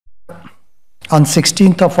on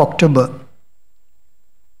 16th of October,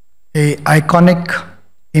 a iconic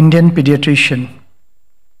Indian pediatrician,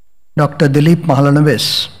 Dr. Dilip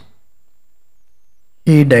Mahalanabis,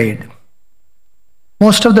 he died.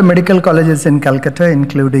 Most of the medical colleges in Calcutta,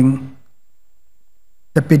 including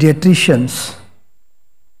the pediatricians,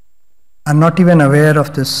 are not even aware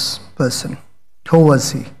of this person. Who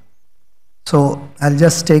was he? So I'll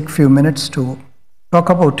just take a few minutes to talk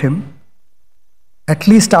about him. At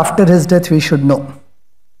least after his death we should know.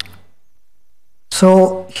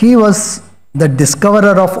 So he was the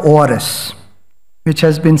discoverer of ORS, which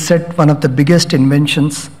has been said one of the biggest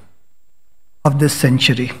inventions of this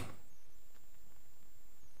century.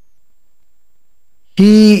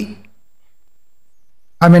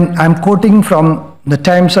 I'm quoting from the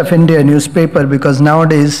Times of India newspaper because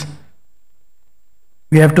nowadays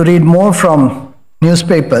we have to read more from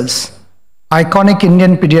newspapers. Iconic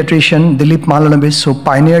Indian pediatrician Dilip Mahalanabis, who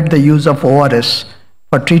pioneered the use of ORS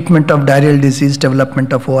for treatment of diarrheal disease,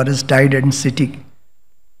 development of ORS, died in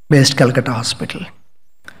city-based Calcutta hospital.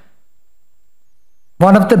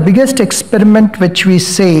 One of the biggest experiment which we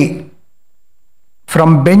say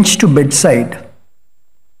from bench to bedside.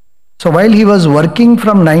 So while he was working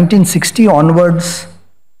from 1960 onwards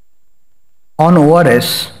on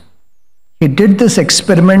ORS, he did this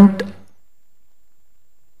experiment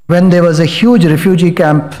when there was a huge refugee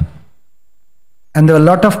camp and there were a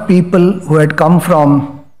lot of people who had come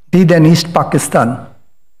from then East Pakistan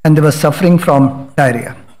and they were suffering from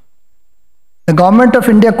diarrhea. The government of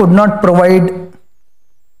India could not provide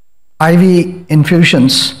IV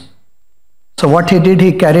infusions. So what he did,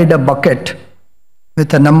 he carried a bucket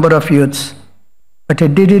with a number of youths, but he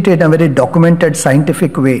did it in a very documented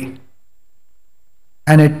scientific way.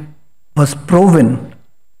 And it was proven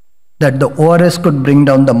that the ORS could bring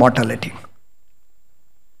down the mortality.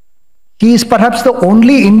 He is perhaps the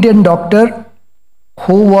only Indian doctor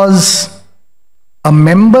who was a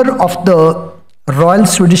member of the Royal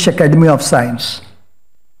Swedish Academy of Science.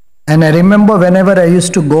 And I remember whenever I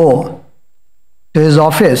used to go to his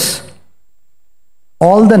office,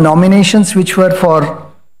 all the nominations which were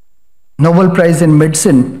for Nobel Prize in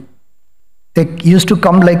Medicine, they used to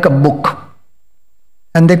come like a book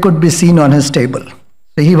and they could be seen on his table.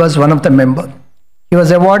 So he was one of the members. He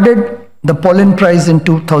was awarded the Pollen Prize in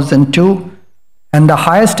 2002 and the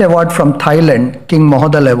highest award from Thailand, King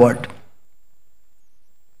Mahodal Award.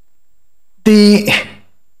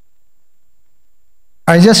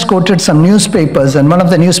 I just quoted some newspapers, and one of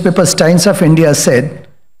the newspapers, Times of India, said,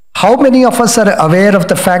 "How many of us are aware of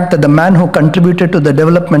the fact that the man who contributed to the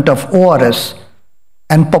development of ORS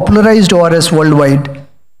and popularized ORS worldwide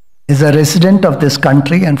is a resident of this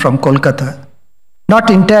country and from Kolkata? Not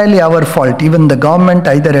entirely our fault. Even the government,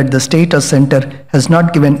 either at the state or center, has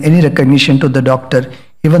not given any recognition to the doctor,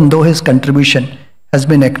 even though his contribution has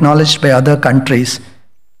been acknowledged by other countries,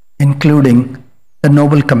 including the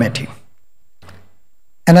Nobel Committee."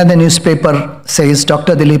 Another newspaper says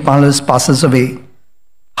Dr. Dilip Mahalanabis passes away.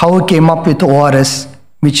 How he came up with ORS,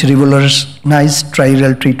 which revolutionized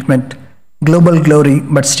trial treatment, global glory,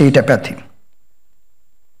 but state apathy.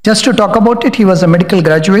 Just to talk about it, he was a medical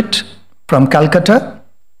graduate from Calcutta,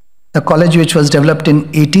 the college which was developed in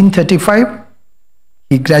 1835.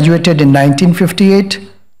 He graduated in 1958.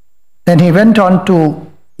 Then he went on to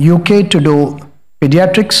UK to do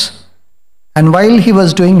pediatrics. And while he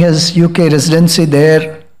was doing his UK residency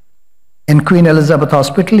there in Queen Elizabeth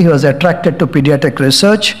Hospital, he was attracted to pediatric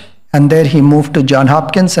research, and there he moved to Johns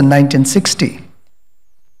Hopkins in 1960.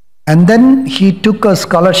 And then he took a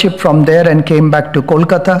scholarship from there and came back to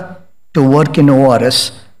Kolkata to work in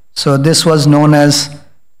ORS. So this was known as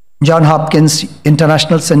Johns Hopkins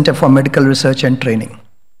International Center for Medical Research and Training.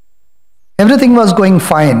 Everything was going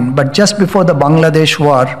fine, but just before the Bangladesh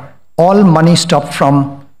war, all money stopped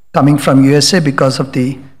from coming from USA because of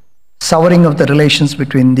the souring of the relations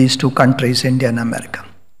between these two countries, India and America.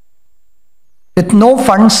 With no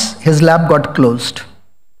funds, his lab got closed.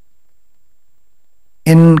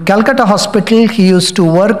 In Calcutta Hospital, he used to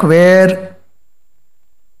work where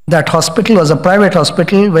that hospital was a private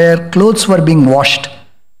hospital where clothes were being washed.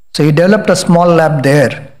 So he developed a small lab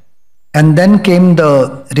there. And then came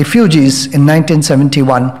the refugees in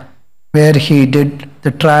 1971, where he did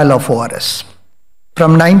the trial of ORS.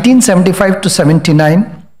 From 1975 to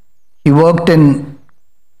 79, he worked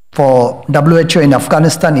for WHO in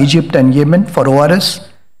Afghanistan, Egypt, and Yemen for ORS.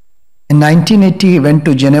 In 1980, he went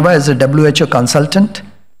to Geneva as a WHO consultant.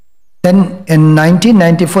 Then in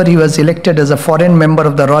 1994, he was elected as a foreign member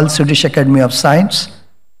of the Royal Swedish Academy of Science.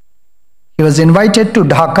 He was invited to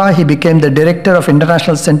Dhaka. He became the director of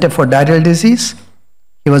International Center for Diarrheal Disease.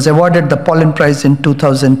 He was awarded the Pollen Prize in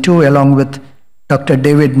 2002 along with Dr.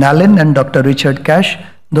 David Nallin and Dr. Richard Cash.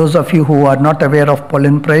 Those of you who are not aware of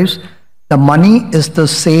pollen price, the money is the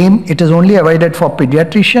same. It is only awarded for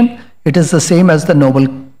pediatrician. It is the same as the Nobel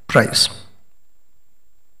Prize.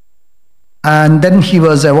 And then he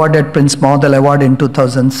was awarded Prince Mahadal Award in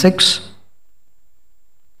 2006,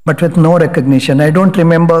 but with no recognition. I don't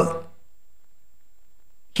remember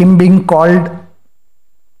him being called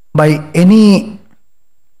by any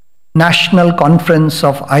national conference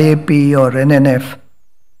of IAP or NNF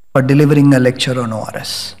for delivering a lecture on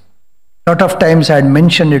ORS. A lot of times I had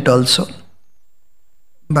mentioned it also,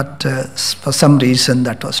 but for some reason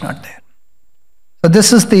that was not there. So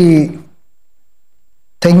this is the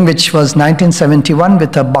thing which was 1971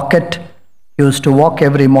 with a bucket. He used to walk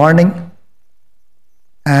every morning.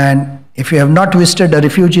 And if you have not visited a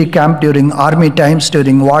refugee camp during army times,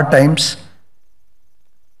 during war times,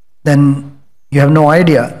 then you have no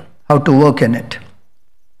idea how to work in it.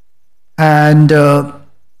 And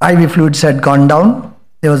IV fluids had gone down.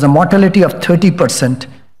 There was a mortality of 30%.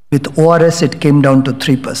 With ORS, it came down to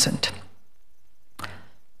 3%.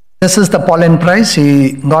 This is the pollen prize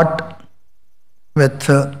he got with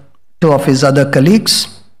two of his other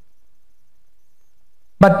colleagues.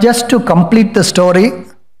 But just to complete the story,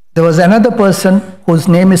 there was another person whose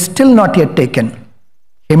name is still not yet taken,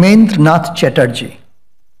 Hemendra Nath Chatterjee.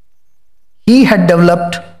 He had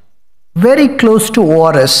developed very close to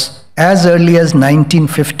ORS as early as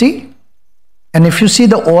 1950. And if you see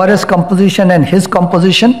the ORS composition and his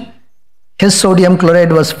composition, his sodium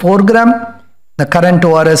chloride was 4 gram. The current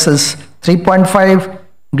ORS is 3.5.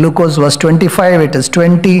 Glucose was 25, it is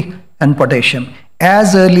 20, and potassium,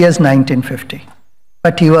 as early as 1950.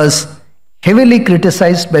 But he was heavily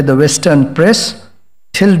criticized by the Western press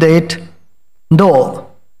till date, though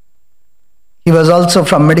he was also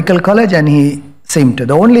from medical college and he seemed to.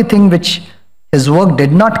 The only thing which his work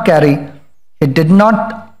did not carry, it did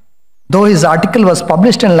not, though his article was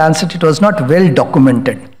published in Lancet, it was not well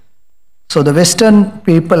documented. So the Western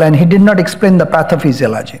people, and he did not explain the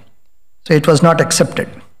pathophysiology. So it was not accepted.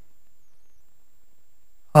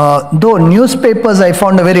 Though newspapers, I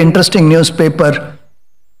found a very interesting newspaper,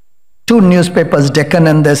 two newspapers, Deccan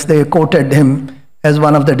and this, they quoted him as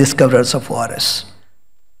one of the discoverers of ORS.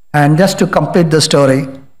 And just to complete the story,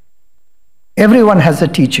 everyone has a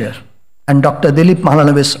teacher, and Dr. Dilip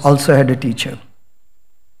Mahalanabis also had a teacher.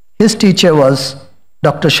 His teacher was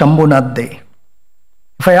Dr. Shambhunath Dey.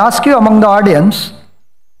 If I ask you among the audience,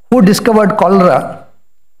 who discovered cholera,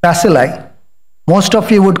 bacilli, most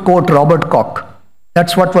of you would quote Robert Koch.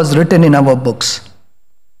 That's what was written in our books.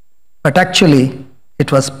 But actually,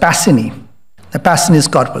 it was Pacini, the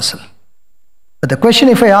Pacinis corpuscle. But the question,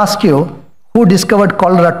 if I ask you, who discovered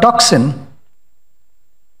cholera toxin,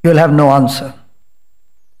 you will have no answer.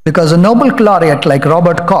 Because a Nobel laureate like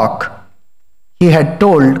Robert Koch, he had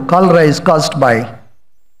told cholera is caused by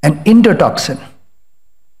an endotoxin.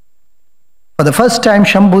 For the first time,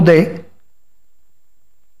 Shambhu Dey,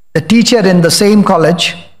 the teacher in the same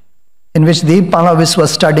college in which Dilip Mahalanabis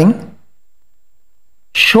was studying,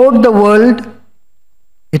 showed the world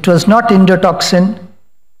it was not endotoxin,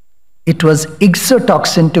 it was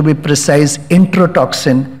exotoxin, to be precise,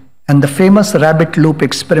 enterotoxin, and the famous rabbit loop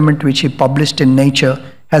experiment which he published in Nature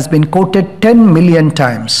has been quoted 10 million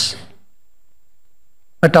times.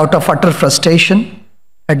 But out of utter frustration,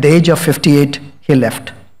 at the age of 58, he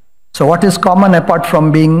left. So what is common apart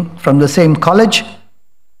from being from the same college?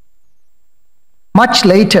 Much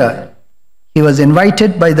later, he was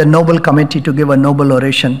invited by the Nobel Committee to give a Nobel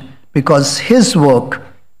oration because his work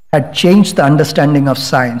had changed the understanding of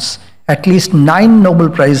science. At least 9 Nobel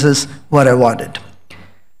Prizes were awarded.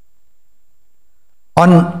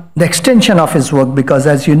 On the extension of his work, because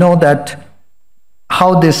as you know that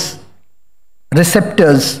how this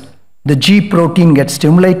receptors, the G protein gets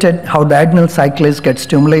stimulated, how the adenyl cyclase gets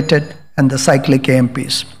stimulated, and the cyclic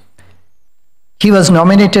AMPs. He was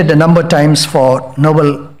nominated a number of times for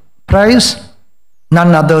Nobel Prize,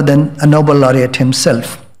 none other than a Nobel laureate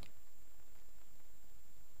himself.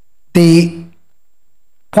 The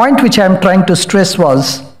point which I am trying to stress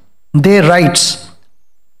was, Dey writes,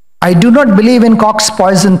 I do not believe in Koch's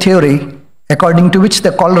poison theory, according to which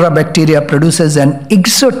the cholera bacteria produces an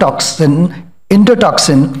exotoxin,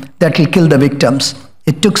 endotoxin, that will kill the victims.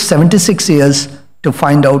 It took 76 years to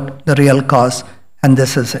find out the real cause, and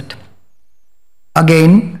this is it.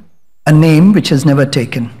 Again, a name which is never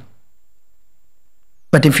taken.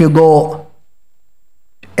 But if you go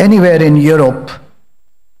anywhere in Europe,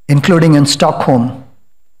 including in Stockholm,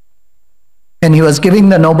 and he was giving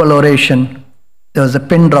the Nobel oration, there was a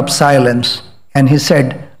pin drop silence, and he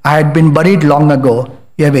said, I had been buried long ago,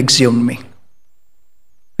 you have exhumed me.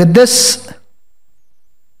 With this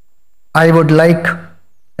I would like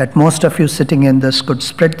that most of you sitting in this could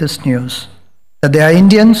spread this news, that there are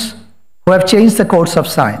Indians who have changed the course of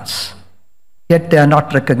science, yet they are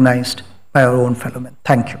not recognized by our own fellow men.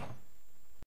 Thank you.